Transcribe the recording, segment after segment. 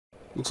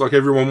Looks like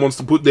everyone wants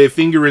to put their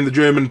finger in the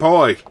German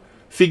pie.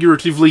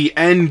 Figuratively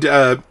and,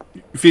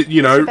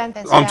 you know,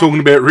 I'm talking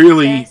about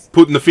really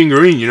putting the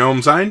finger in, you know what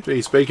I'm saying?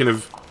 Gee, speaking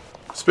of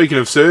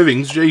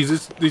servings,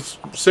 geez, this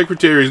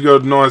secretary's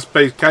got a nice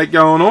piece of cake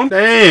going on.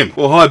 Damn!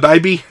 Well, hi,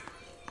 baby.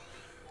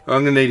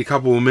 I'm going to need a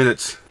couple of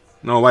minutes.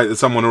 No, wait, there's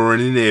someone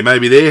already in there.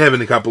 Maybe they're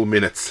having a couple of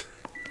minutes.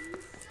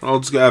 I'll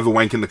just go have a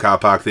wank in the car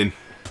park then.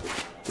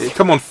 Yeah,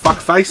 come on,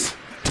 fuckface.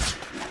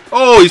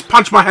 Oh, he's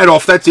punched my hat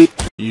off, that's it.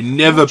 You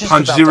never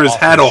punch Zirra's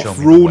hat off.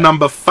 Rule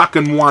number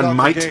fucking 1,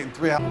 mate.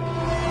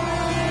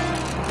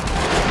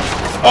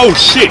 Oh,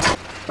 shit!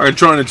 I'm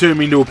trying to turn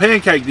me into a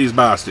pancake, this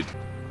bastard.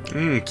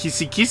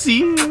 Kissy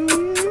kissy.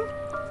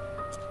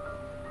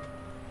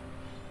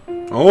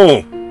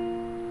 Oh.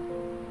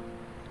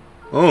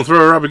 Oh, throw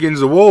her up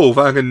against the wall.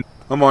 Fucking,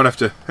 I might have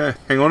to...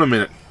 hang on a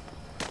minute.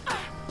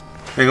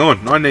 Hang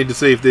on, I need to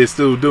see if they're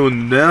still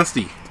doing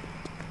nasty.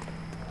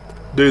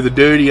 Do the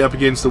dirty up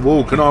against the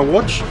wall. Can I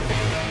watch?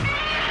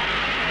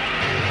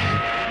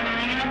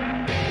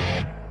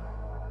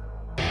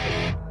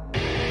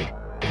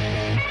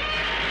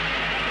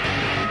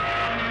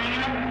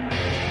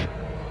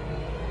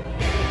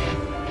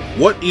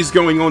 What is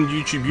going on,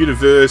 YouTube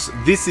universe?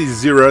 This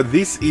is Zirra.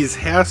 This is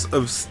House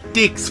of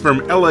Sticks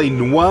from LA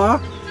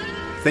Noire.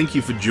 Thank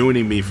you for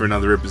joining me for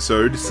another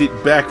episode. Sit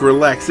back,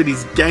 relax. It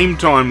is game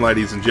time,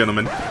 ladies and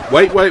gentlemen.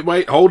 Wait.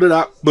 Hold it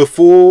up.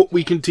 Before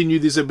we continue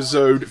this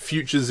episode,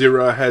 Future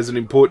Zirra has an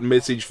important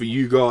message for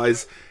you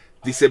guys.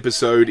 This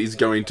episode is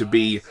going to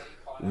be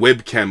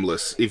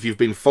webcamless. If you've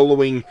been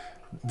following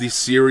this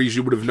series,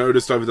 you would have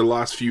noticed over the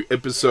last few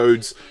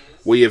episodes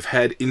we have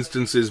had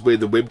instances where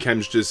the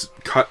webcams just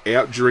cut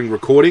out during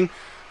recording.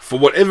 For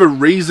whatever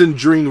reason,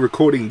 during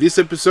recording this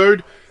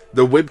episode,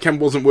 the webcam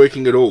wasn't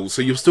working at all.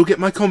 So you'll still get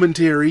my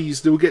commentary, you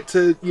still get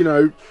to, you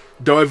know,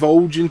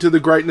 divulge into the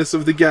greatness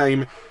of the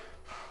game,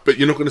 but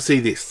you're not going to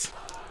see this.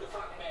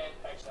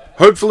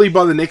 Hopefully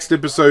by the next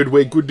episode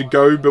we're good to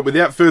go, but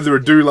without further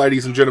ado,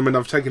 ladies and gentlemen,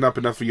 I've taken up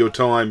enough of your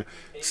time.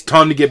 It's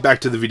time to get back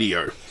to the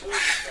video.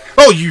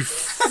 Oh, you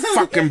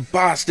fucking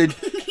bastard!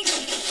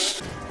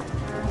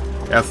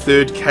 Our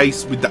third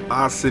case with the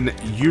arson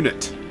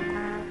unit.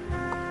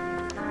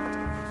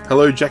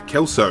 Hello, Jack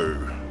Kelso.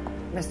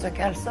 Mr.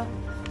 Kelso?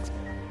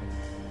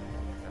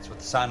 That's what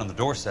the sign on the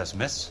door says,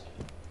 miss.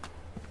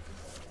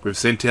 We've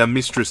sent our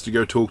mistress to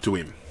go talk to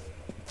him.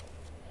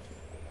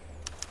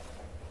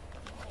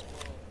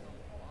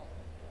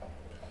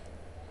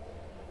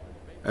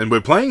 And we're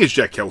playing as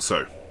Jack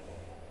Kelso.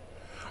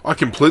 I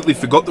completely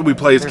forgot that we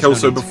play as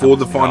Kelso before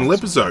the final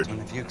episode.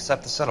 If you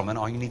accept the settlement,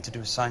 all you need to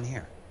do is sign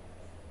here.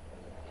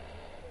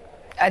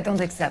 I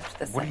don't accept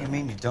this. What do you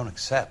mean you don't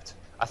accept?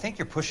 I think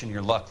you're pushing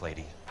your luck,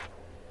 lady.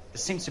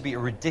 This seems to be a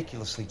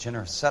ridiculously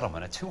generous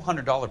settlement. A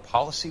 $200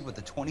 policy with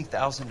a $20,000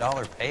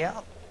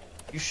 payout?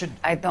 You should...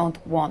 I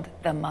don't want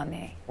the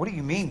money. What do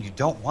you mean you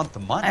don't want the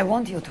money? I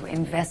want you to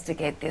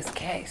investigate this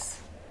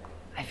case.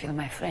 I feel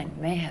my friend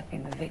may have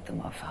been the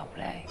victim of foul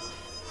play.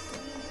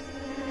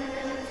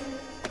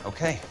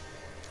 Okay.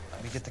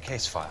 Let me get the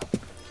case file.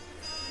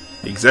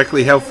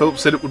 Exactly how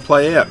Phelps said it would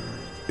play out.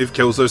 If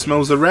Kelso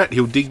smells a rat,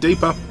 he'll dig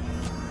deeper.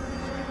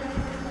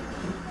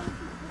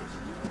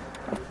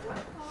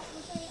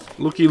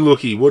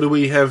 Looky, what do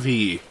we have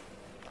here?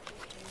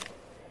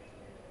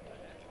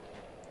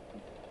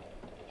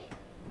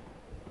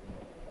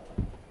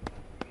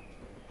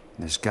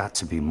 There's got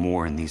to be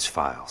more in these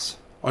files.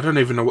 I don't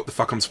even know what the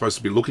fuck I'm supposed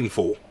to be looking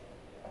for.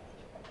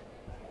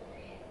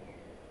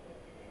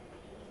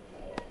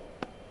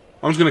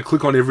 I'm just going to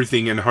click on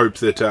everything and hope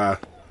that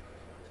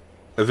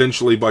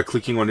eventually by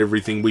clicking on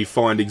everything we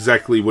find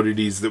exactly what it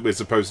is that we're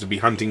supposed to be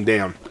hunting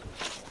down.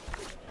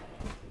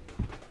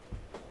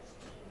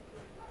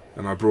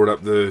 And I brought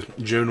up the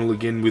journal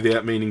again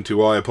without meaning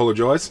to. I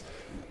apologise.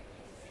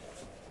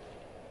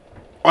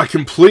 I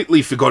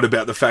completely forgot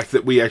about the fact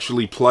that we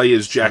actually play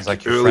as Jack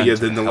earlier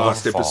than the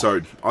last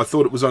episode. I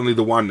thought it was only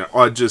the one.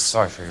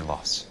 Sorry for your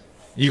loss.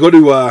 You got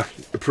to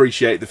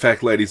appreciate the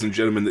fact, ladies and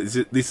gentlemen,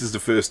 that this is the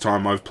first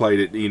time I've played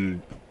it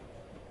in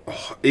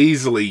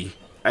easily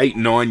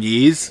 8-9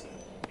 years.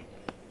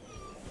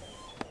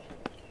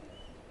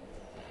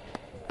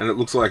 And it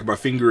looks like my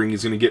fingering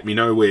is going to get me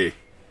nowhere.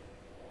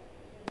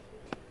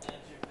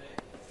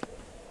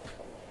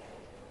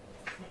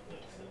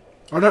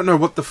 I don't know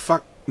what the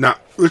fuck... Nah,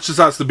 let's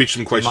just ask the bitch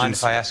some questions. Do you mind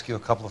if I ask you a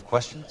couple of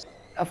questions?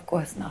 Of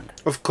course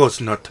not. Of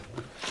course not.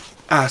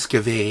 Ask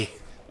away.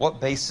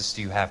 What basis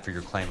do you have for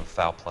your claim of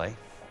foul play?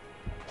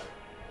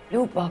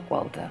 Lou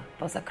Buckwalter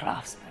was a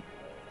craftsman.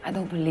 I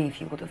don't believe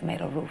he would have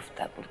made a roof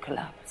that would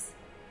collapse.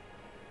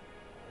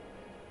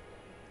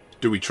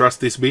 Do we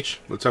trust this bitch?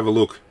 Let's have a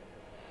look.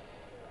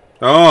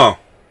 Oh!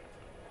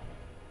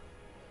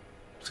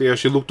 See how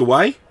she looked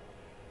away?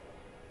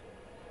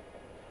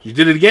 She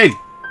did it again.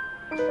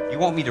 You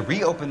want me to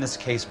reopen this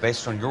case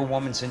based on your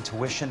woman's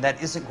intuition?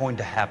 That isn't going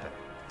to happen.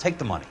 Take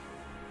the money.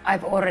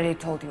 I've already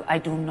told you I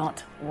do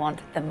not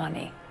want the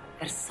money.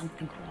 There's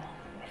something wrong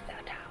with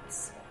that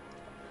house.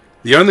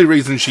 The only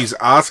reason she's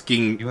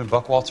asking you and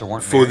Buckwalter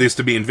weren't for this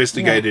to be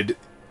investigated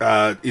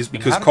is And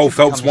because how did Cole you become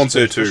Phelps this wants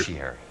her to.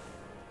 beneficiary?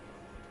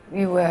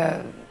 We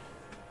were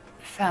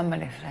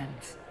family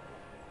friends.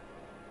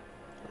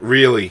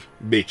 Really,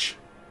 bitch.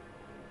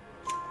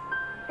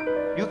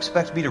 You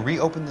expect me to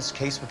reopen this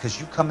case because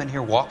you come in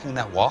here walking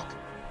that walk?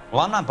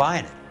 Well, I'm not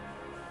buying it.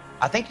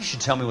 I think you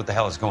should tell me what the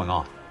hell is going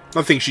on.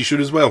 I think she should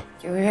as well.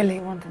 You really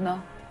want to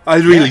know? I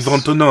really Yes.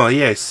 want to know,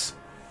 yes.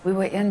 We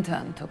were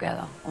interned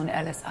together on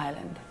Ellis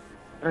Island.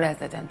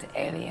 Resident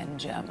alien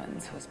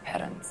Germans whose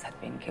parents had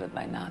been killed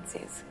by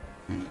Nazis.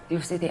 Do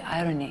you see the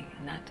irony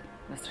in that,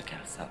 Mr.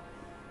 Kelso?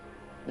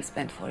 We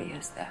spent 4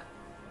 years there.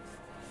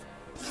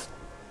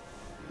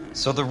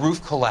 So the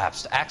roof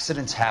collapsed,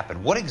 accidents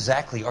happen. What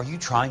exactly are you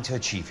trying to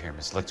achieve here,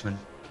 Miss Lichtman?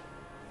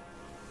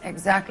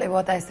 Exactly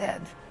what I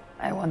said.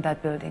 I want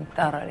that building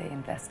thoroughly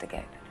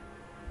investigated.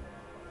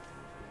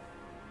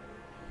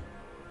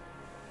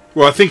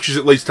 Well, I think she's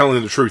at least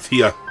telling the truth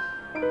here.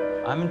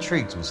 I'm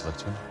intrigued, Miss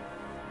Lichtman.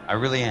 I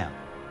really am.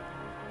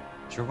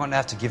 But you're going to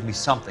have to give me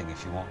something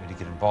if you want me to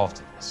get involved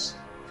in this.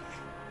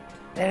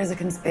 There is a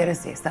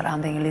conspiracy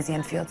surrounding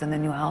Elysian Fields and the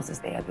new houses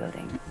they are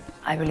building.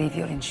 I believe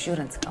your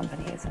insurance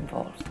company is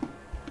involved.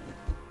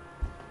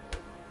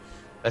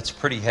 That's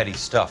pretty heady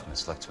stuff,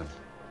 Miss Lichtman.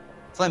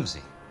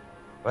 Flimsy,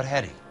 but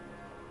heady.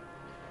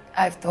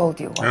 I've told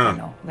you what I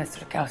know,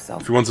 Mr. Kelso.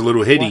 If he wants a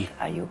little heady,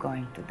 What are you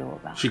going to do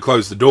about it? she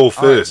closed the door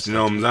first, right, you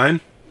know what I'm saying?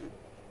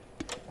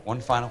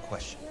 One final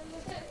question.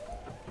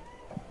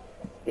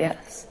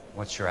 Yes.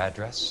 What's your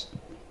address?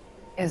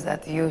 Is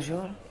that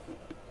usual?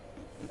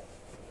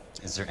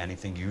 Is there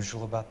anything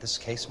usual about this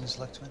case, Miss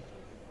Lichtman?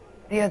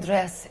 The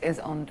address is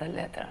on the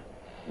letter,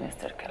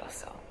 Mr.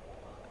 Kelso.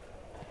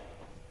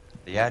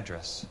 The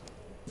address.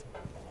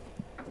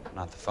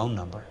 Not the phone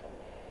number.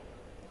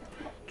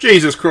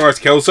 Jesus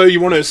Christ, Kelso, you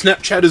want to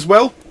Snapchat as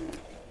well?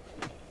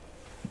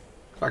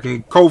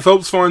 Fucking Cole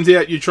Phelps finds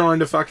out you're trying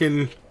to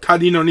fucking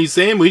cut in on his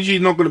sandwich, he's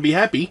not going to be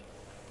happy.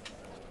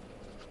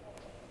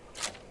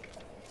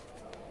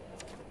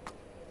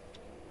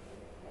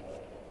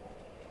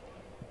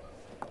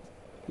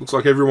 Looks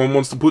like everyone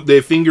wants to put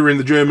their finger in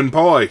the German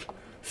pie.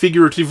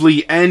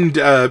 Figuratively and,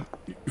 you know...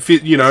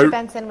 Mr.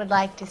 Benson would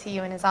like to see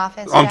you in his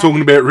office. I'm Jack.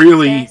 talking about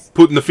really Yes.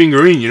 putting the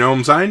finger in, you know what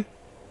I'm saying?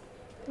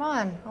 Come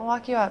on, I'll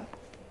walk you up.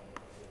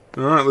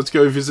 Alright, let's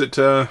go visit,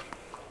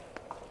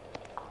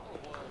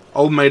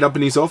 old mate up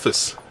in his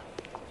office.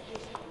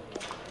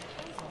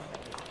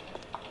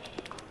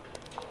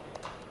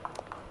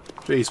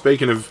 Gee,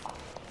 speaking of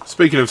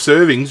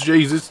servings,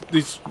 geez,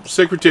 this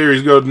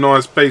secretary's got a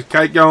nice piece of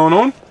cake going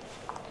on.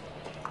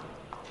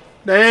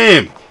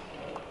 Damn!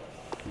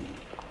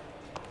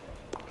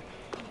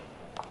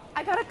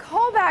 I got a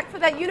call back for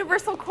that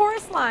Universal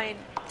Chorus line.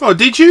 Oh,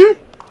 did you?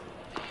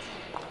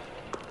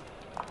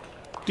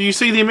 Do you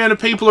see the amount of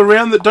people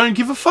around that don't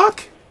give a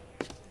fuck?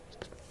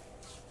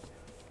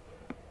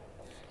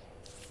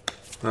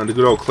 And a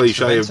good old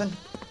cliche of Benson?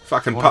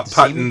 fucking Wanted to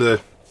putt-putt see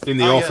in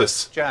me? the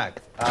office. Yes,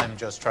 Jack. I'm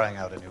just trying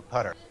out a new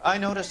putter. I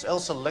noticed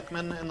Elsa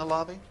Lichtman in the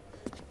lobby.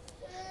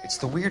 It's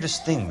the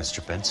weirdest thing,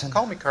 Mr. Benson.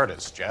 Call me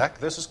Curtis, Jack.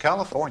 This is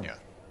California.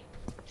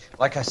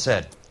 Like I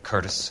said,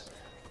 Curtis,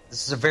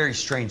 this is a very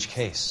strange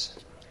case.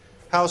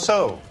 How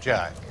so,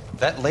 Jack?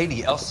 That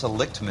lady, Elsa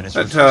Lichtman, is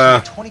That, refusing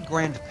a 20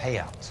 grand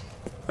payout.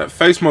 That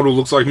face model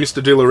looks like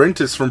Mr. De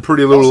Laurentiis from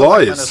Pretty Little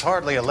Elsa Lichtman is Liars.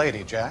 hardly a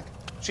lady, Jack.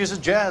 She's a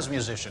jazz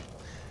musician.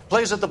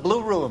 Plays at the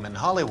Blue Room in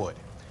Hollywood.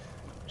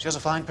 She has a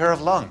fine pair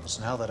of lungs,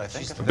 now that I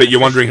think of it. Bet you're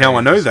wondering how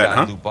I know that,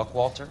 huh? Lou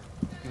Buckwalter.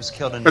 He was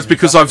killed in That's an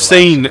because I've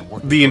industrial seen accident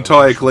working the for entire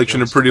Elysian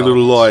collection of Fields Pretty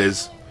Little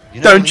Developments. Liars.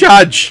 You know Don't Lee?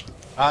 judge!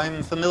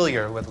 I'm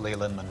familiar with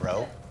Leland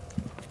Monroe.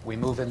 We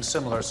move in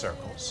similar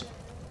circles.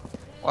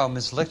 Well,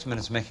 Miss Lichtman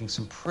is making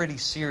some pretty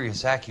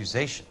serious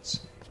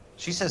accusations.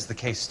 She says the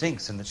case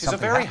stinks and that She's a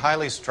something very happened.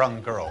 highly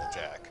strung girl,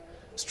 Jack.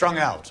 Strung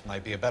out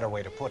might be a better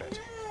way to put it.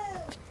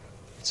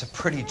 It's a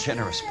pretty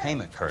generous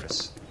payment,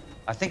 Curtis.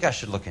 I think I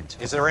should look into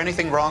it. Is there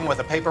anything wrong with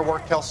the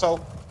paperwork,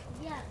 Kelso?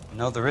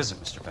 No, there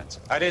isn't, Mr.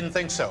 Benson. I didn't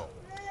think so.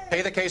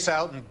 Pay the case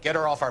out and get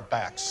her off our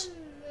backs.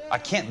 I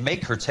can't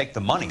make her take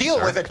the money, Deal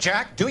sir. with it,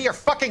 Jack. Do your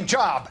fucking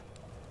job.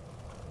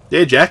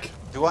 Yeah, Jack.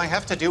 Do I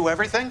have to do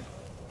everything?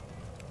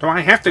 Do I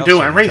have to No, do sir,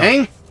 you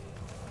everything?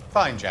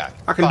 Fine, Jack.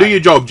 I can Fine. do your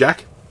job,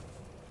 Jack.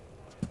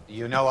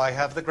 You know I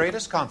have the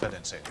greatest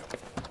confidence in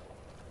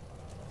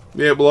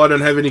you. Yeah, well, I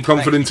don't have any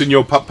confidence in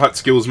your putt-putt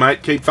skills,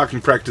 mate. Keep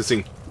fucking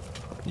practicing.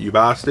 You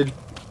bastard.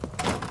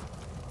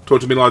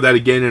 Talk to me like that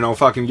again and I'll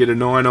fucking get a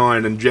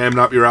 9-iron and jam it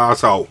up your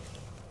asshole.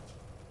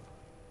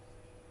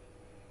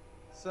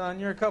 Son,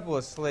 you're a couple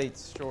of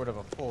slates short of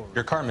a full.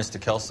 Your car,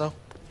 Mr. Kelso.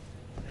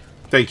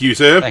 Thank you,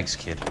 sir. Thanks,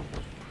 kid.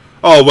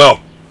 Oh,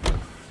 well.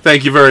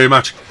 Thank you very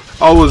much.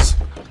 I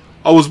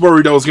was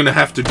worried I was going to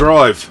have to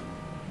drive.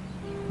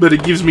 But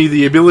it gives me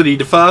the ability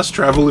to fast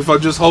travel if I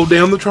just hold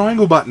down the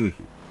triangle button.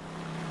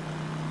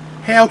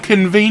 How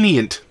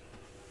convenient.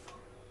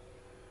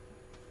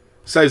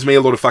 Saves me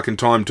a lot of fucking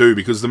time too,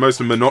 because the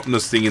most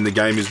monotonous thing in the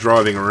game is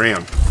driving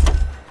around.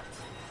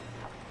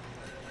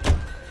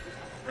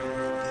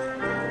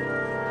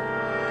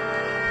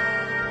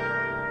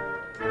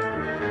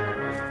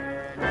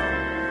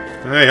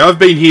 Hey, I've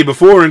been here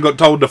before and got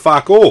told to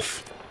fuck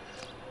off.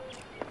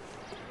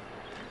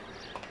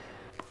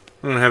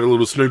 I'm gonna have a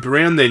little snoop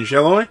around then,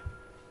 shall I?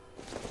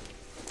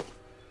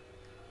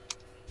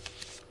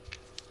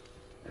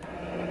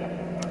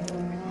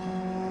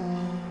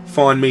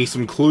 Find me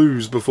some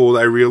clues before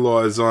they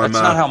realise I'm.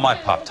 That's not how my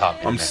pop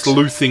top. I'm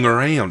sleuthing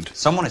around.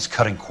 Someone is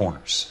cutting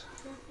corners.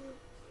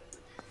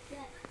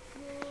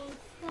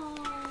 A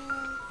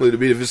little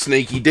bit of a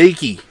sneaky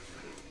deaky.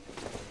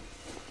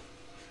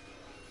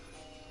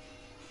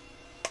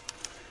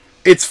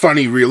 It's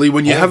funny, really,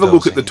 when you have a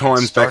look at the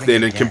times back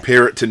then and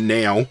compare it to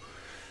now.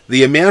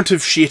 The amount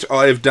of shit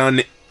I have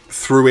done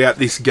throughout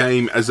this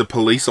game as a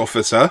police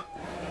officer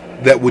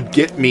that would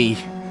get me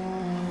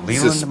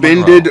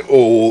suspended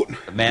or,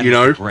 you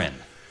know,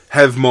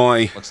 have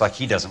my looks like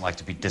he doesn't like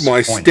to be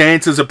disappointed. My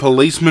stance as a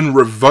policeman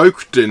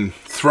revoked and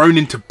thrown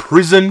into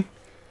prison.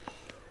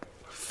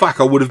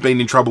 Fuck, I would have been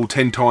in trouble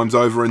 10 times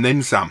over and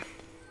then some.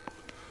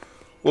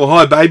 Well,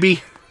 hi,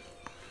 baby.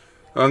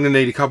 I'm going to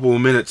need a couple of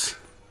minutes.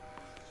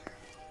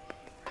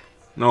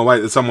 No, wait,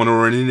 there's someone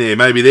already in there.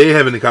 Maybe they're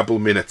having a couple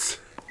of minutes.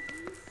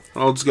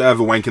 I'll just go have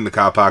a wank in the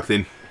car park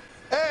then.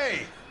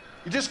 Hey!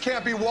 You just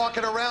can't be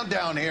walking around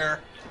down here.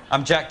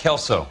 I'm Jack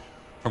Kelso,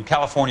 from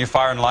California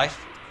Fire and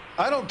Life.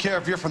 I don't care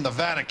if you're from the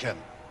Vatican.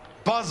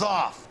 Buzz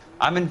off!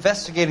 I'm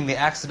investigating the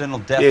accidental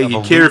death of a... Yeah,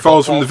 you care if I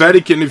was from the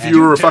Vatican if you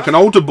were a fucking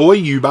altar boy,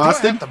 you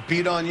bastard. Do I have to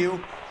beat on you?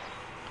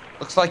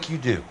 Looks like you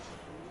do.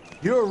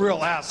 You're a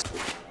real ass.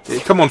 Yeah,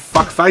 come on,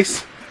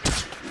 fuckface.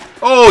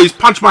 Oh, he's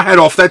punched my head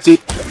off, that's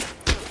it.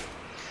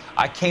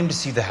 I came to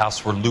see the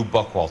house where Lou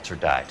Buckwalter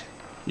died.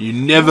 You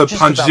never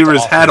punch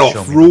Zirra's hat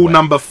off. Rule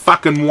number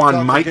fucking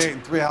 1, mate. Gate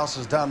and 3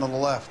 houses down on the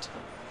left.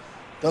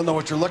 Don't know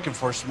what you're looking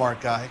for,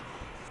 smart guy.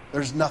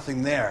 There's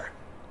nothing there.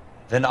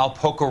 Then I'll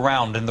poke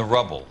around in the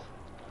rubble.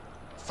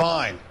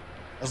 Fine.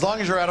 As long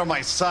as you're out of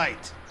my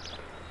sight.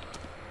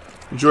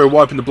 Enjoy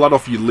wiping the blood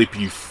off your lip,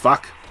 you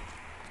fuck.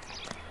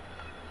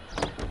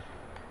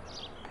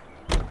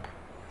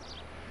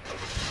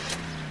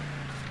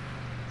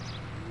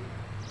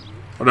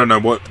 I don't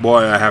know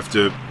why I have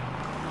to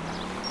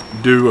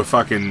do a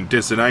fucking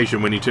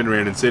destination when he turned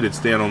around and said it's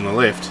down on the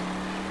left.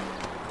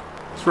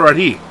 It's right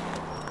here.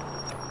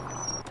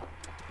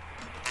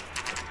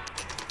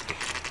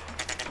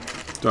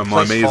 Don't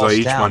mind me as I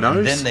itch my nose.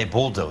 And then they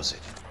bulldoze it.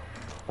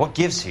 What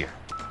gives here?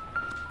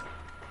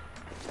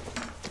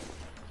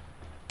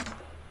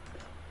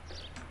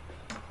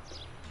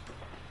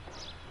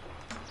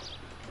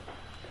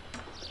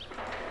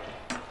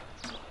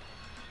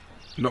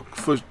 Not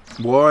for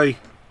why?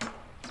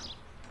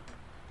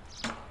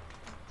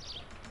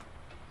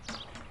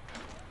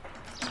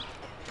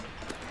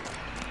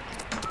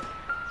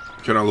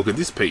 Can I look at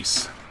this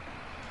piece?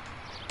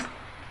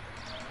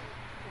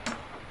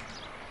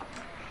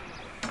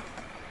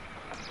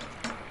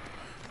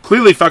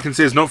 Clearly fucking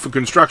says not for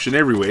construction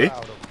everywhere.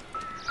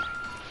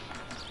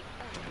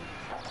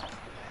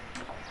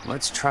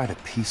 Let's try to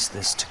piece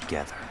this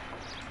together.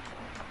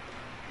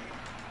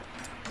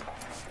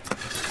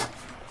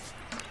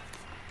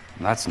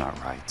 That's not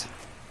right.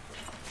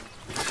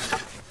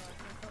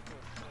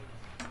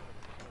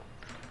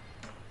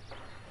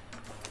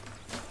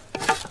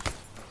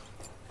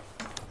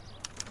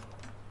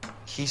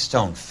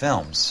 Keystone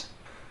Films?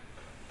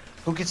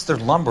 Who gets their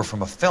lumber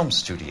from a film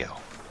studio?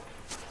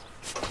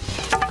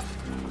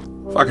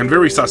 Fucking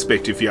very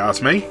suspect, if you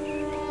ask me.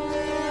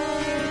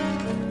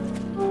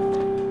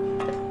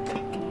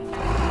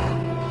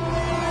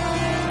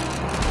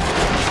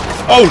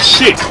 Oh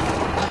shit!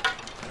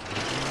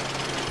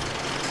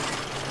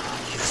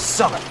 You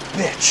son of a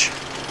bitch!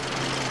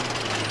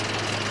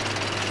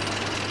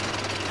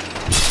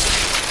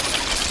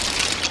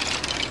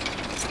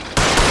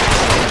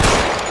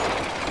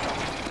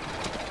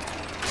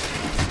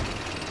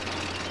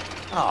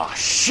 Oh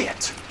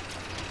shit!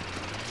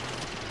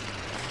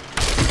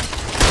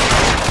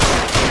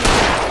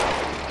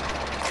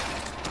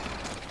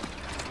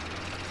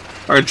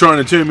 I'm trying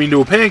to turn me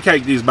into a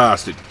pancake, this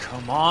bastard.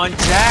 Come on,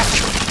 Jack!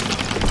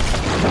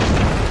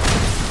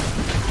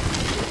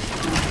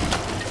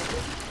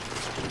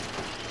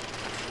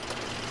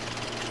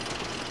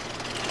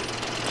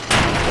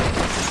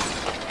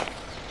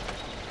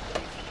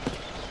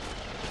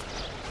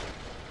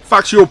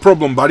 Fuck's your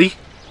problem, buddy?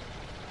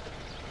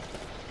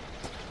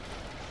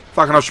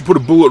 Fucking, I should put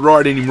a bullet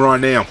right in him right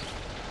now.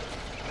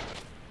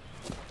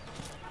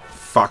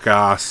 Fuck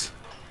ass.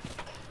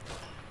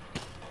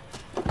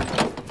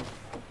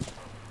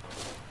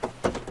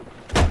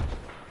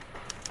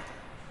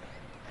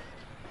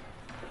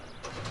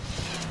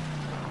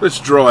 Let's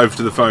drive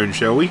to the phone,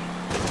 shall we?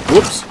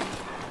 Whoops.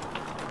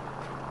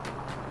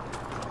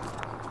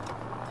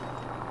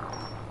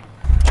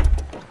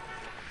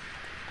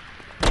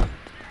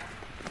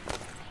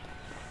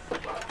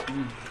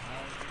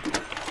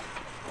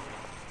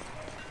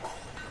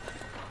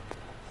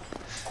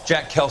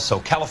 Jack Kelso,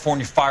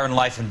 California Fire and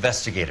Life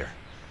investigator.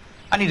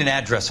 I need an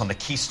address on the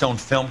Keystone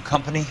Film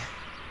Company.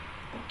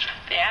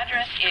 The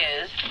address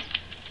is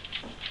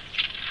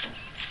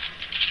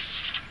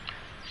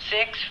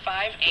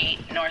 659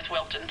 8 North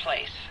Wilton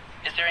Place.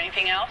 Is there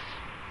anything else?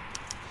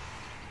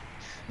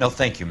 No,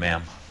 thank you,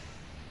 ma'am.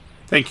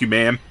 Thank you,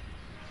 ma'am.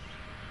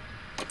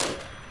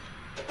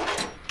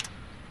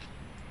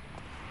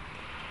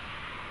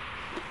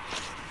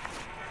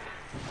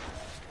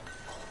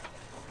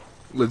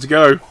 Let's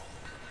go.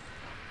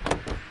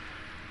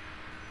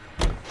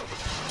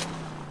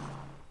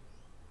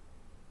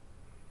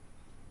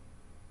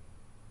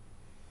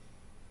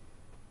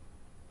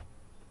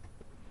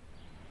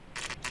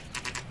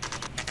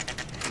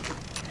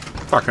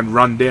 Fucking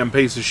run-down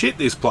piece of shit,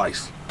 this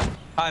place.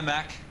 Hi,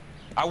 Mac.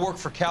 I work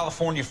for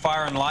California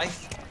Fire and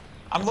Life.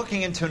 I'm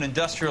looking into an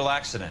industrial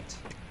accident.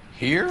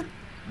 Here?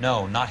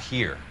 No, not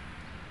here.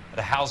 At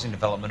a housing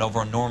development over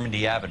on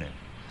Normandy Avenue.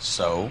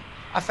 So?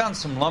 I found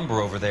some lumber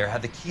over there,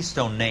 had the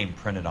Keystone name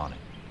printed on it.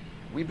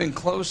 We've been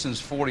closed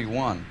since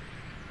 '41.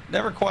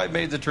 Never quite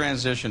made the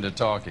transition to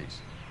talkies.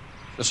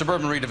 The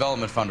Suburban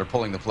Redevelopment Fund are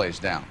pulling the place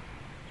down.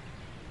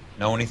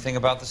 Know anything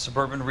about the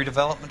Suburban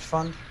Redevelopment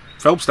Fund?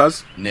 Phelps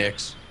does.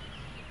 Nix.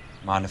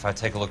 Mind if I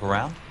take a look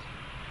around?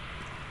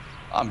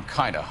 I'm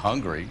kind of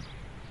hungry.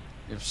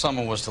 If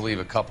someone was to leave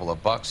a couple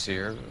of bucks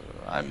here,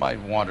 I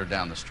might wander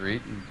down the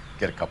street and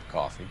get a cup of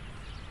coffee.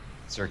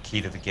 Is there a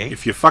key to the gate?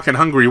 If you're fucking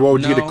hungry, why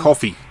would you get a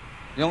coffee?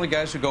 The only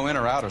guys who go in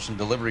or out are some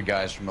delivery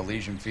guys from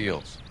Elysian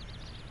Fields.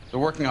 They're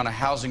working on a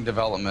housing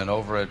development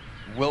over at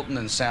Wilton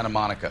and Santa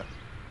Monica.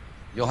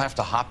 You'll have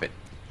to hop it.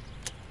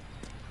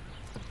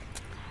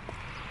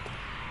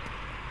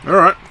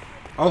 Alright,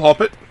 I'll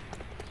hop it.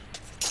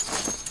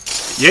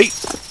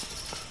 Yeet.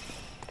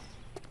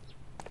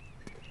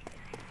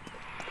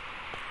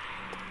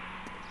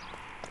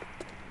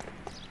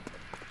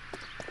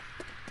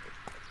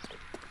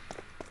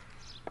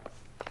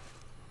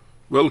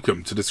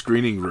 Welcome to the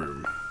screening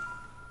room.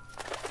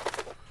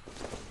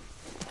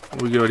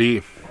 What we got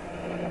here?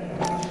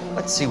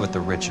 Let's see what the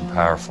rich and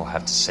powerful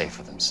have to say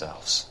for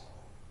themselves.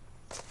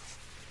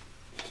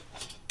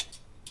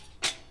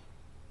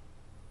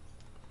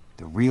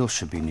 The reel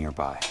should be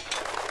nearby.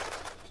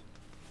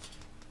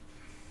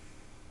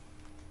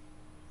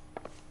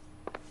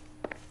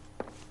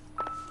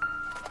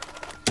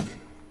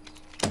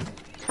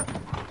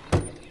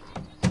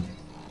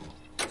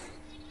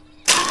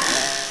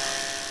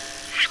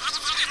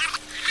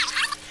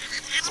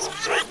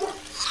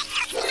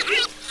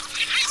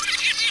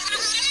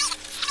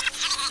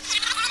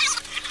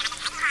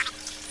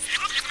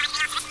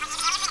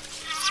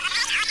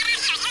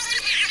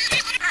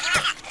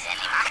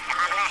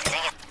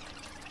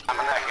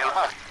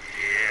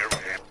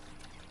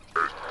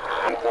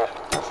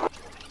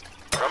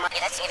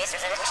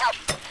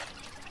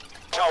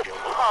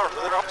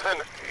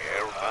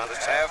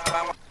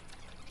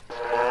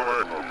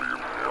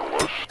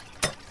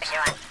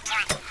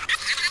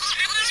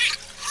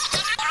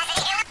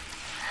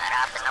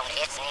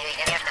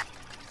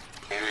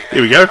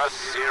 Here we go.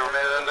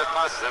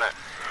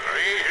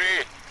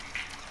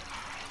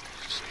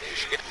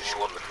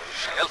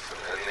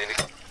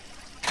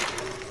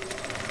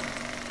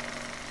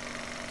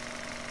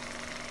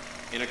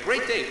 In a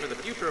great day for the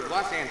future of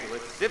Los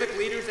Angeles, civic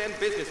leaders and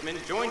businessmen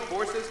joined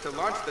forces to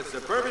launch the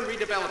Suburban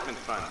Redevelopment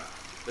Fund.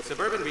 The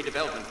Suburban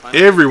Redevelopment Fund...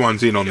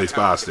 Everyone's in on this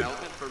bastard.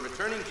 ...for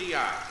returning GI.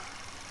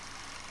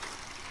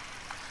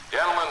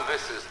 Gentlemen,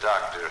 this is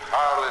Dr.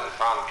 Harlan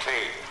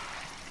Fontaine.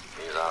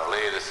 He's our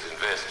latest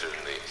investor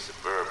in the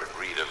Suburban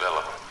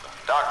Redevelopment Fund.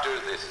 Doctor,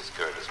 this is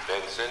Curtis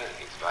Benson.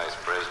 He's Vice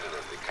President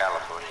of the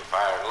California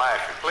Fire and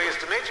Life. Pleased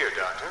to meet you,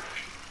 Doctor.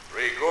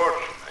 Ray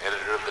Gordon,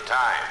 editor of the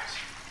Times.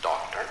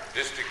 Doctor.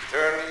 District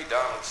Attorney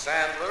Donald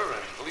Sandler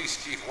and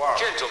Police Chief Warren.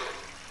 Gentlemen,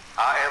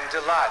 I am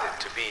delighted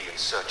to be in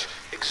such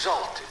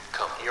exalted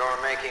company. You're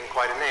making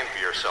quite a name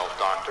for yourself,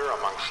 Doctor,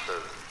 amongst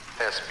the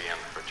thespian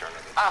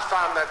fraternity. I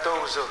find that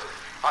those of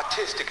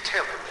artistic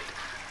temperament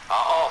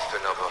are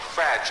often of a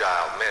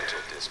fragile mental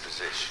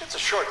disposition. It's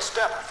a short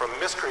step from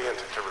miscreant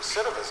to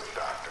recidivism,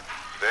 Doctor.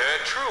 Very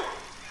true.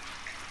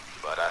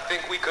 But I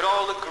think we could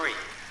all agree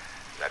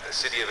that the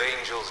City of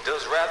Angels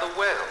does rather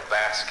well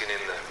basking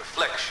in the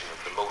reflection of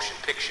the motion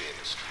picture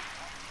industry.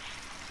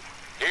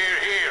 Hear,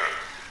 hear.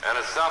 And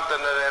it's something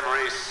that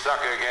every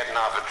sucker getting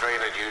off a train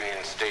at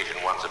Union Station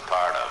wants a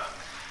part of.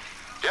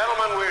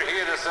 Gentlemen, we're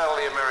here to sell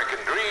the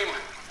American dream,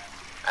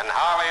 and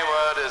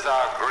Hollywood is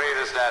our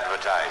greatest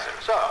advertiser.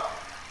 So,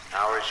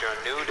 how is your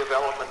new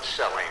development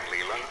selling,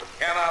 Leland?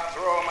 Cannot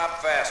throw them up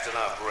fast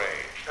enough,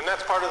 Ray. And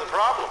that's part of the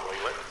problem,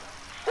 Leland.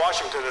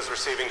 Washington is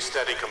receiving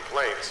steady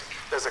complaints.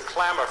 There's a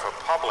clamor for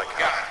public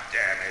housing. God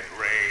damn it,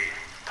 Ray.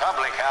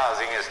 Public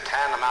housing is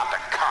tantamount to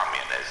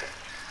communism.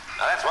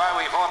 Now that's why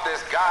we fought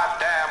this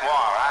goddamn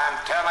war. I'm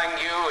telling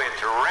you,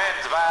 it's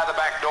Reds via the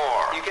back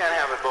door. You can't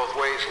have it both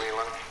ways,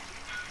 Leland.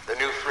 The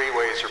new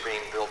freeways are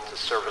being built to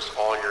service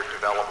all your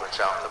developments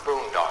out in the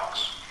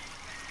boondocks.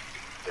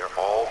 They're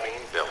all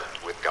being built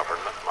with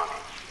government money.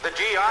 The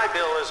GI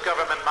Bill is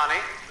government money.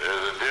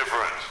 There's a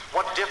difference.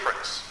 What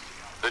difference?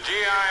 The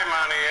GI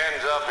money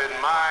ends up in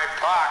my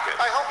pocket.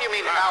 I hope you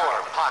mean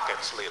our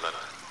pockets, Leland.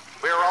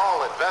 We're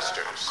all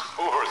investors. Of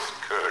course,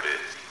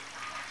 Curtis.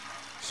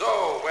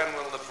 So, when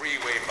will the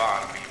freeway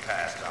bond be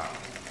passed on?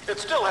 It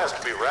still has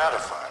to be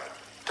ratified.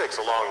 Takes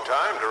a long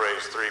time to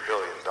raise $3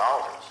 billion.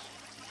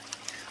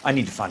 I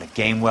need to find a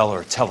game well or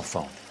a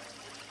telephone.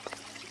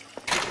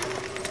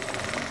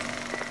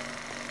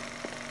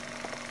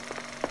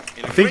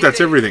 I think that's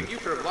everything.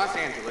 Future of Los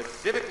Angeles,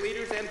 civic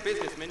leaders and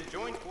businessmen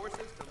join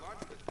forces to launch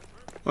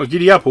the... Oh,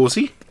 giddy up,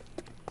 horsey.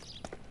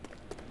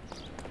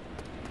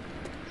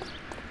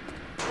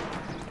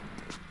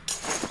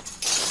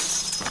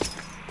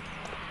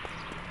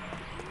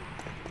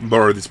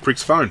 Borrow this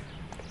prick's phone.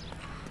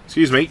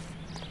 Excuse me.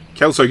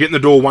 Kelso, get in the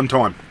door one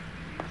time.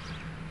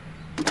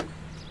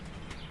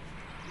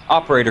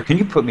 Operator, can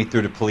you put me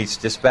through to police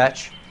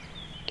dispatch?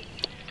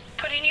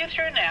 Putting you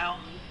through now.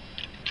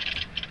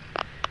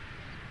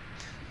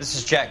 This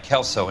is Jack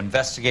Kelso,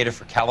 investigator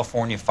for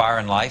California Fire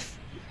and Life.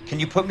 Can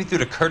you put me through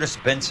to Curtis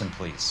Benson,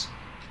 please?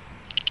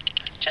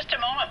 Just a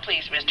moment,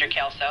 please, Mr.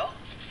 Kelso.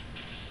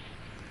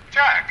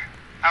 Jack,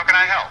 how can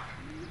I help?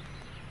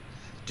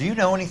 Do you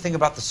know anything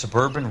about the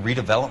Suburban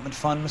Redevelopment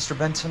Fund, Mr.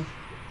 Benson?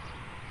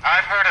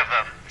 I've heard of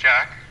them,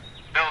 Jack.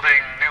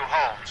 Building new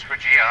homes for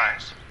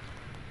GIs.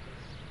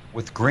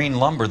 With green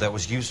lumber that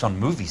was used on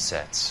movie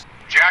sets.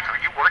 Jack, are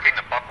you working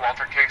the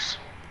Buckwalter case?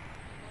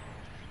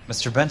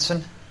 Mr.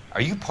 Benson,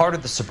 are you part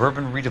of the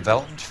Suburban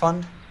Redevelopment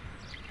Fund?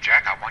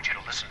 Jack, I want you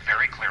to listen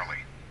very clearly.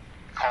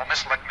 Call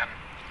Miss Lickman.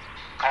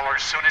 Call her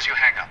as soon as you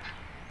hang up.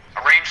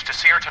 Arrange to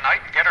see her tonight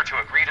and get her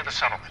to agree to the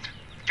settlement.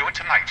 Do it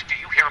tonight. Do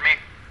you hear me?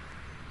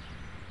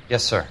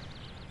 Yes, sir.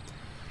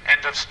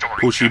 End of story.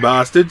 Pushy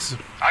bastards.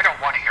 I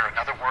don't want to hear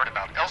another word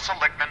about Elsa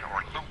Lickman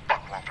or Lou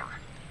Buckwalter.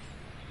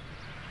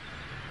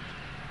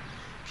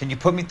 Can you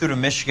put me through to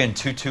Michigan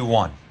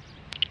 221?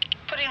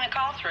 Putting the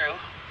call through.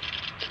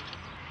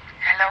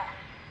 Hello?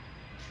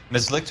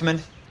 Ms. Lichtman,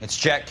 it's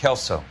Jack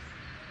Kelso.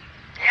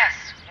 Yes,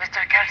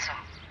 Mr. Kelso.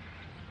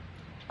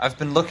 I've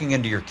been looking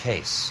into your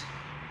case.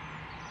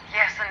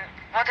 Yes, and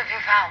what have you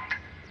found?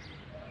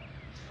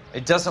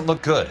 It doesn't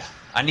look good.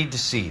 I need to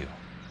see you.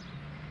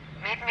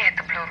 Meet me at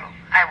the Blue Room.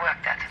 I work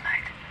there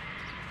tonight.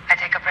 I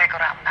take a break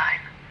around 9.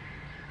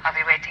 I'll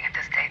be waiting at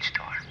the stage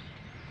door.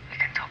 We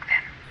can talk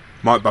then.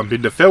 Might bump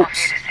into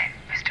Phelps.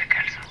 Mr.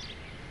 Kelso.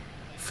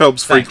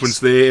 Phelps frequents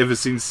there ever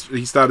since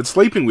he started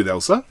sleeping with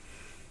Elsa.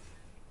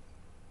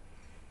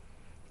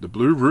 The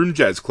Blue Room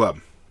Jazz Club.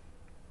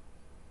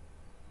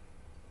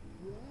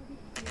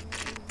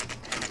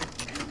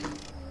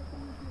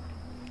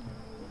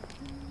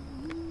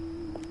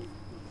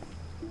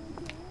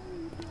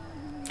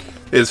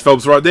 There's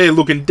Phelps right there,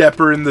 looking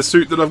dapper in the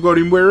suit that I've got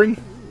him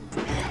wearing.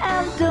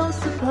 And don't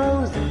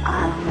suppose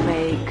I'll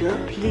make a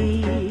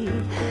plea,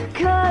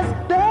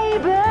 'cause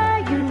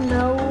baby, you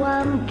know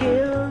I'm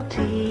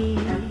guilty.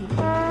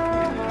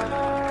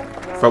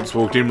 Phelps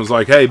walked in and was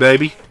like, hey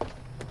baby,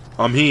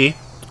 I'm here.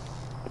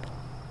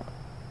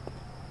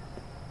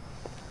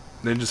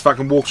 Then just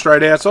fucking walked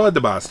straight outside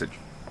the bastard.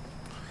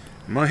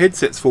 My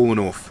headset's fallen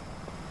off.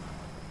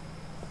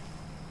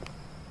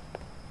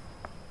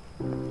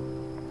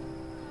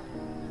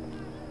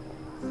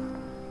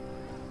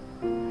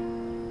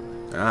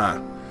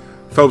 Ah,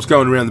 Phelps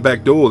going around the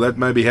back door. That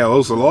may be how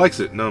Elsa likes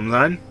it, know what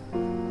I'm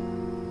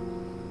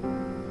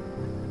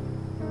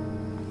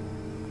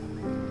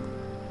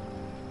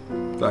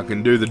saying?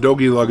 Fucking do the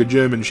doggy like a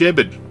German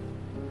shepherd.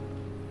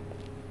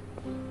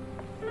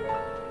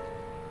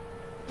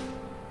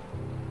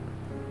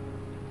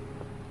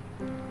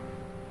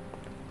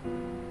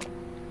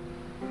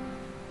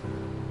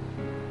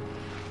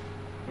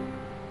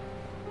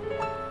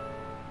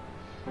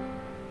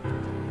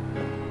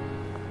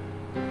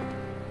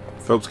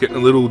 Phelps getting a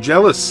little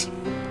jealous.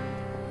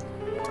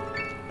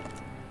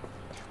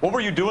 What were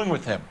you doing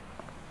with him?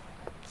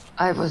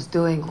 I was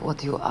doing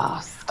what you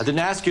asked. I didn't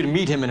ask you to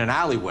meet him in an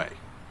alleyway.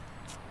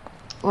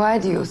 Why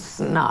do you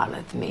snarl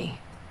at me?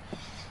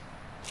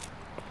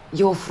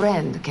 Your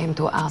friend came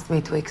to ask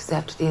me to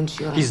accept the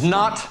insurance. He's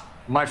not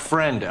my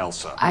friend,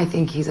 Elsa. I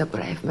think he's a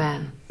brave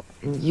man,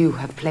 and you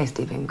have placed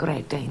him in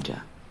great danger.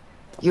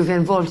 You've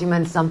involved him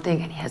in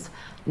something, and he has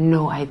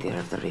no idea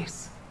of the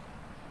risk.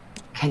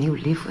 Can you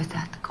live with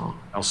that, Cole?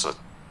 Elsa,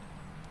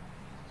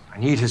 I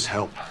need his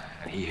help,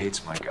 and he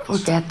hates my guts.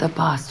 Forget the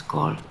past,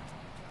 Cole.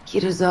 He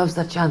deserves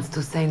a chance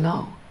to say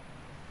no.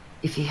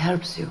 If he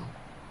helps you,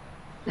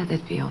 let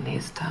it be on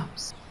his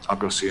terms. I'll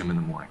go see him in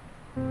the morning.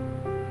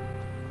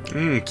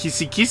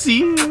 Kissy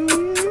kissy.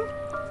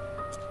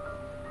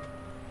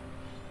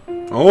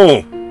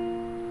 Oh.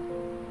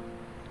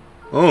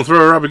 Oh, throw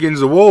her up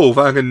against the wall.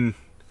 Fucking.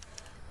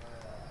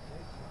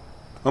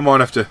 I might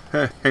have to.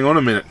 Hang on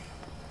a minute.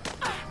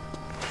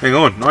 Hang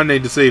on. I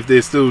need to see if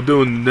they're still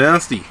doing the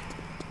nasty.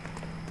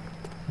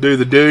 Do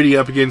the dirty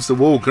up against the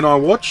wall. Can I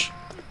watch?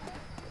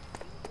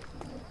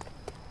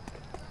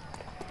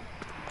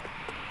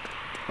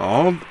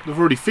 Oh, they've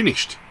already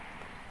finished.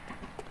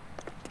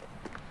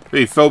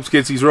 Hey, Phelps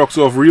gets his rocks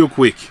off real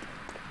quick.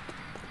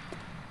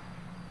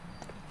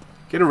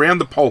 Get around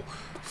the pole.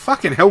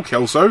 Fucking hell,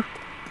 Kelso.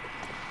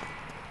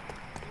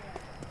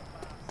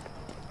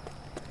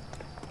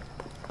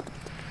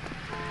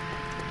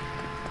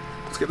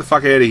 Let's get the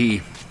fuck out of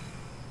here.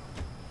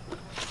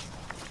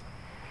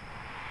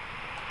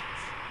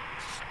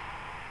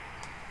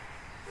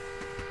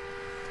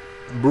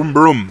 Broom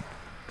broom.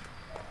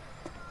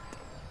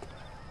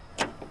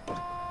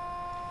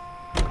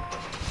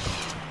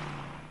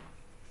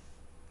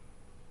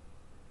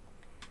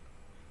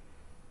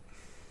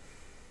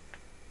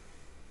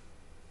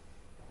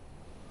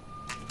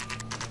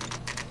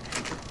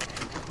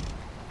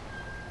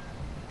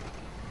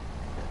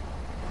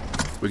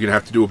 We're going to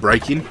have to do a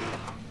break-in.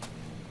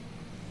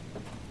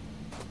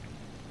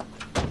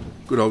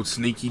 Good old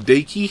sneaky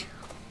deaky.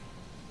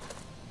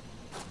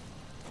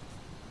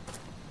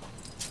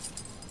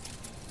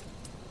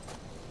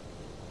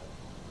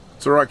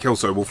 It's alright,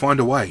 Kelso. We'll find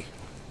a way.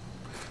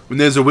 When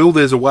there's a will,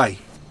 there's a way.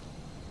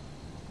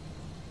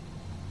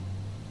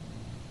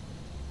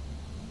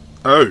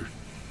 Oh.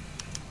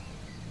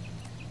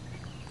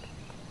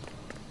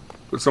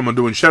 Got someone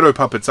doing shadow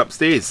puppets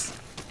upstairs.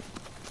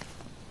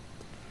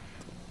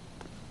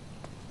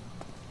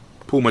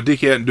 Pull my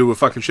dick out and do a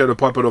fucking shadow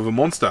puppet of a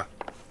monster.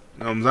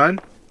 Know what I'm saying?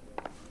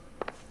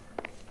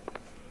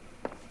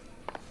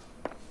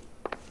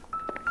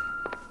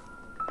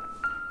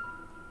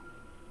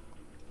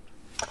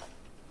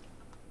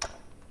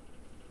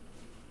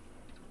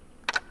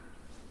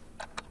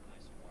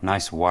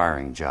 Nice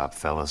wiring job,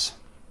 fellas.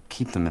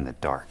 Keep them in the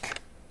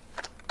dark.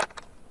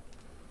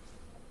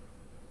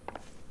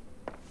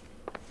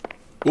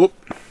 Whoop.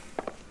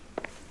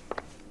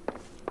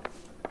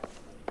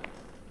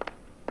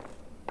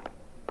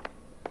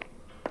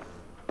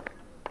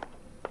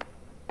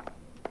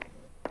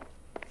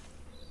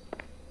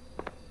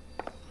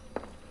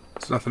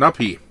 There's nothing up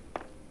here.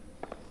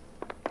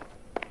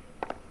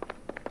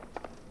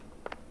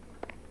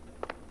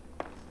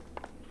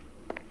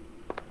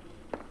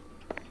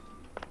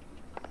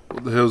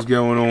 What the hell's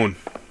going on?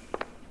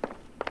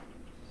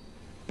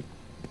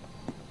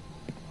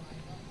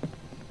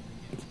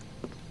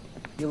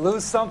 You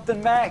lose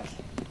something, Mac?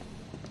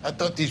 I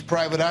thought these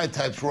private eye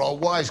types were all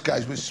wise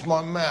guys with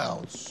smart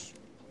mouths.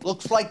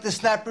 Looks like the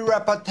snappy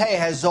repartee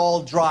has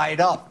all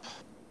dried up.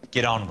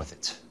 Get on with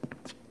it.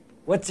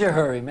 What's your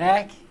hurry,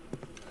 Mac?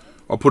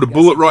 I'll put a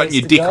bullet right in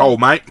your dick hole,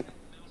 mate.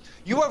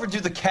 You ever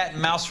do the cat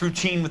and mouse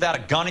routine without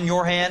a gun in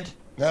your hand?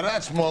 Now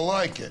that's more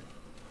like it.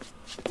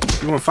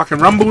 You want to fucking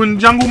rumble in the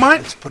jungle,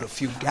 mate? Let's put a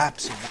few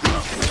gaps in.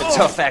 The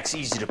tough act's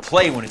easy to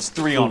play when it's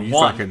 3-on-1.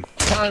 Fucking...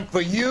 Time for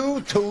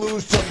you to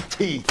lose some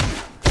teeth.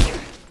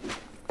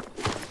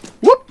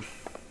 Whoop!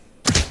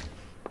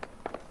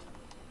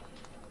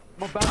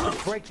 I'm about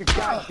to break your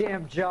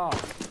goddamn jaw.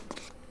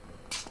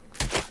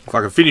 If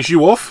I can finish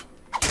you off.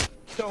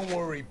 Don't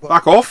worry, bud.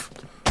 Fuck off.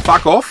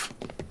 Fuck off.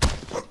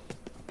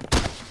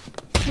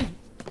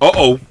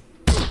 Uh-oh.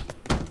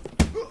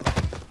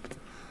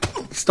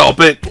 Stop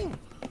it.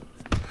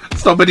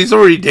 Stop it, he's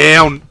already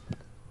down.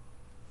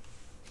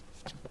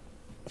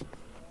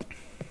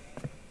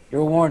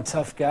 You're a worn,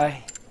 tough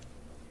guy.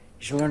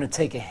 You should learn to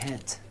take a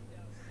hint.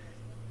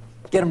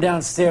 Get him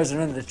downstairs and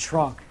into the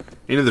trunk.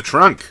 Into the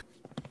trunk?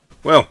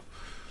 Well,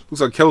 looks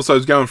like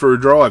Kelso's going for a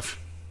drive.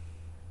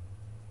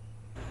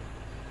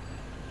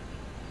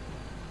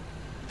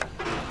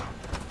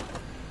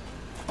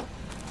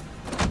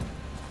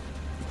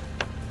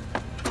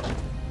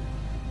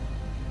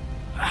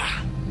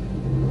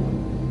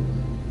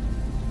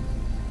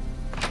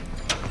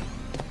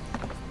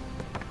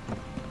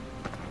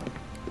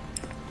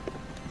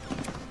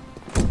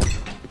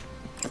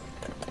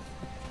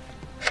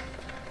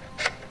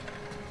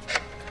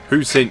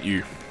 Who sent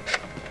you?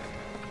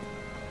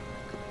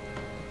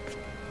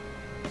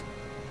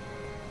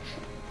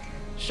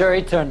 Sure,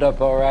 he turned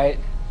up all right.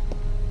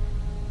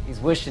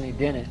 He's wishing he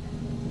didn't.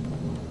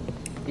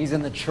 He's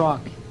in the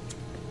trunk.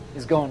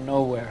 He's going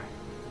nowhere.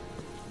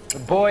 The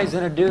boys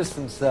introduced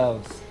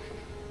themselves.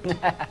 You're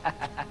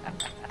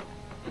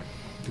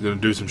gonna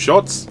do some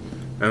shots,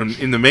 and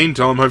in the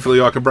meantime, hopefully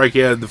I can break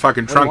out of the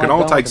fucking trunk and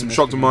I'll take some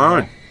shots of my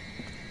own.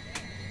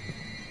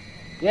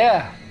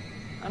 Yeah,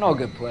 I know a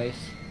good place.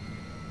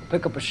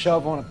 Pick up a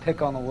shovel and a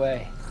pick on the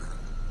way.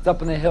 It's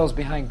up in the hills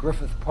behind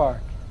Griffith Park.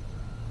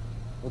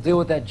 We'll deal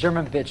with that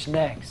German bitch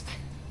next.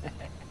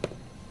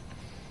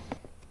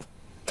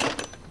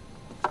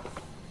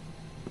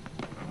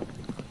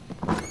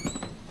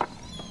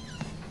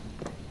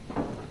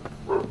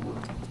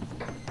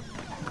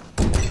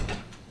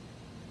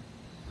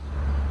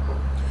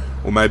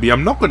 Or maybe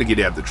I'm not going to get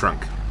out of the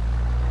trunk.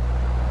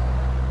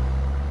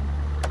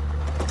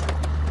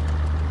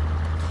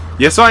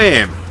 Yes, I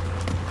am.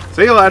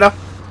 See you later.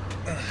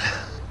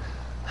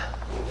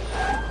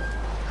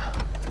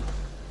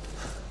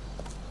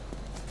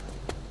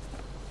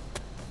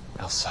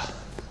 Elsa.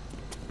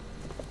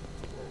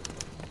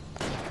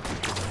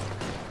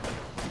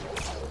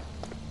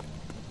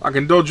 I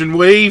can dodge and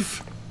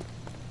weave.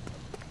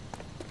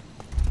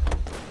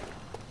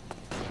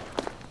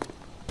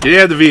 Get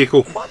out of the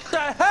vehicle. What the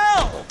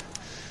hell?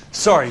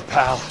 Sorry,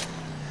 pal.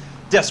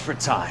 Desperate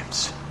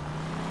times.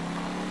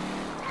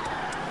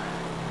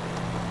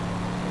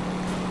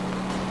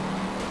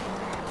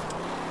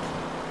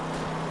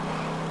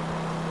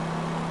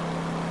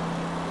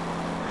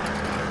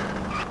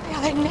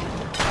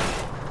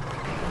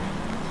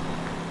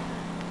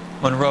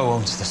 Monroe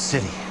owns the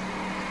city,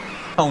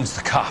 owns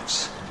the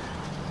cops.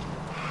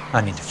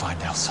 I need to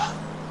find Elsa.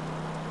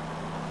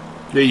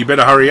 Yeah, you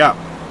better hurry up.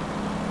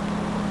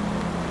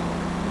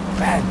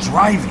 Bad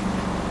driving.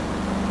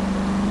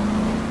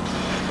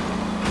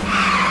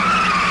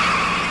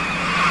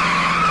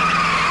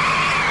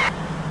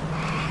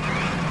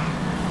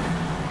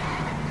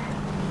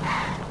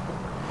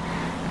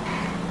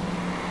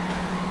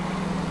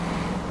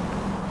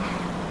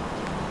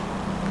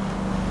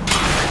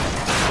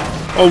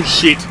 Oh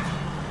shit.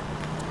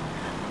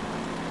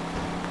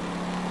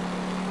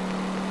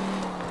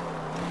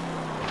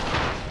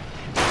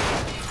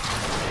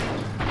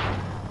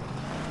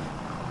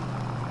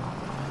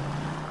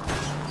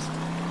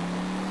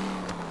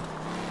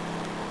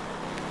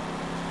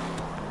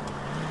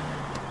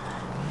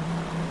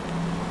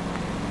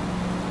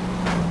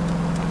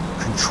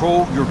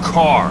 Control your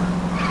car.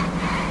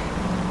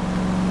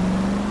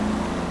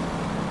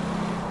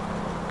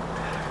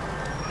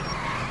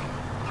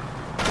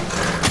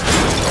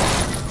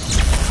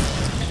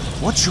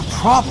 What's your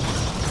problem?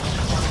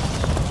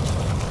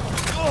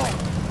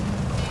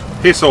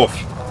 Piss off.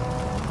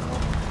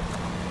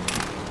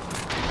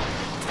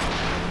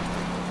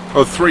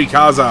 Oh, 3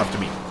 cars after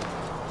me.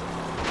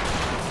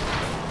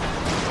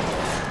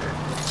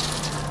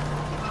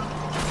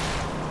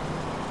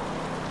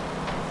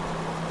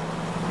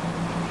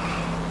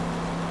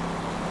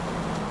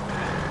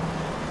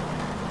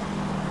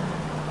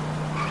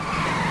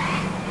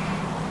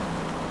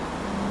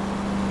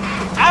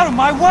 Out of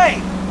my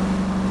way!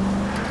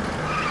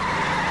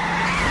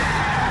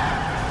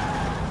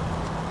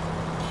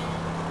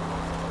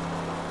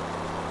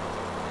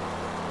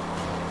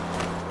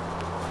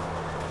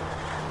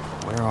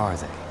 Where are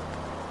they?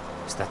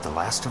 Is that the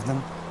last of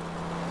them?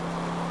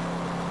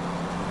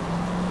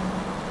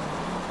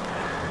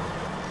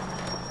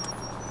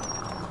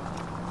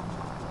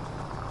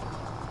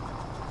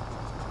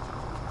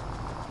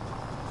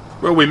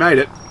 Well, we made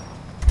it.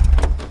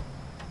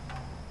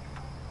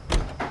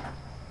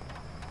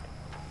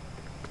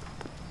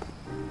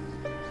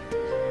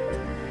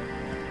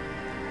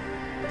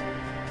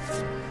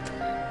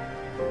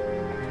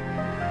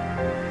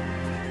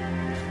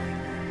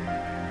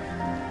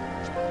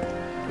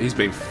 He's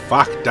been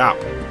fucked up.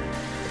 A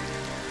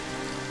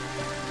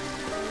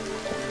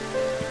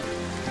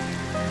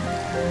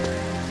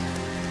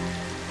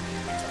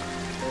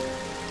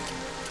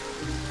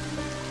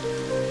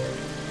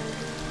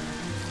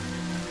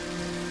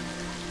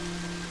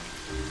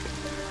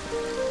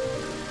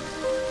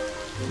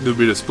little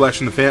bit of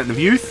splash in the Fountain of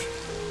Youth.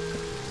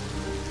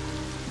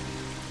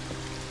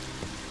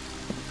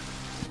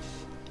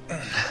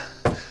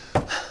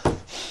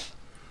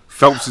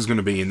 Phelps is going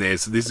to be in there,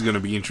 so this is going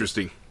to be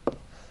interesting.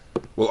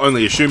 Well,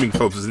 only assuming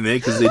Phelps is in there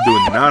because they're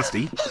doing the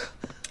nasty.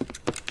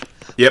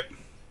 Yep.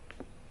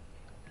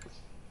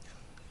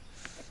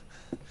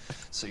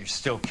 So you're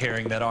still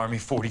carrying that Army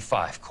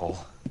 45, Cole?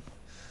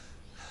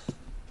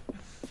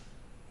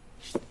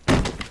 For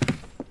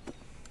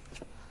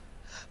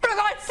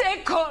God's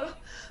sake, Cole!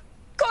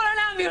 Call an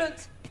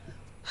ambulance!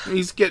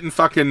 He's getting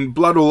fucking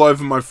blood all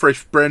over my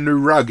fresh brand new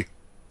rug.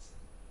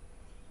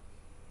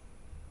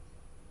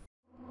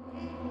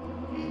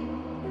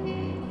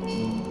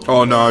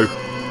 Oh no.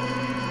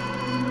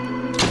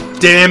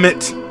 Damn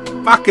it!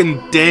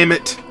 Fucking damn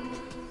it!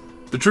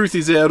 The truth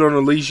is out on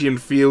Elysian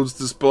Fields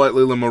despite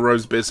Lila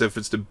Moreau's best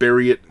efforts to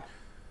bury it.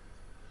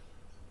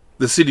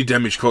 The city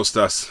damage cost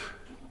us.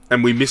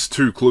 And we missed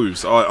 2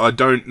 clues. I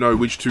don't know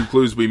which 2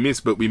 clues we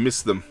missed, but we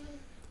missed them.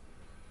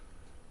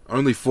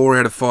 Only 4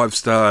 out of 5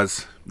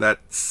 stars. That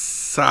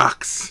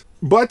sucks.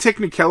 By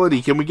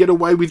technicality, can we get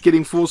away with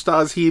getting 4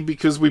 stars here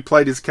because we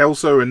played as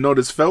Kelso and not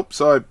as Phelps?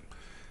 I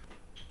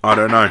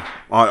don't know.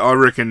 I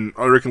reckon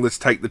let's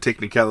take the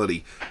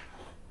technicality.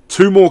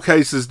 2 more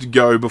cases to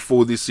go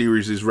before this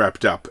series is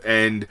wrapped up,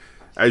 and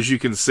as you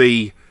can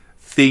see,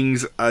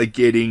 things are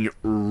getting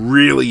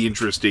really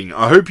interesting.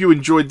 I hope you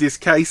enjoyed this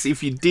case.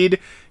 If you did,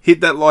 hit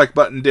that like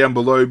button down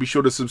below. Be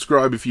sure to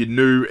subscribe if you're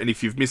new, and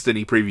if you've missed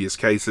any previous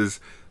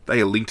cases,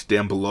 they are linked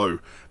down below.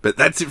 But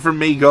that's it from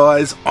me,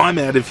 guys. I'm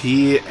out of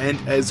here, and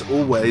as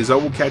always, I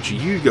will catch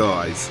you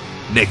guys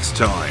next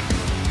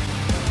time.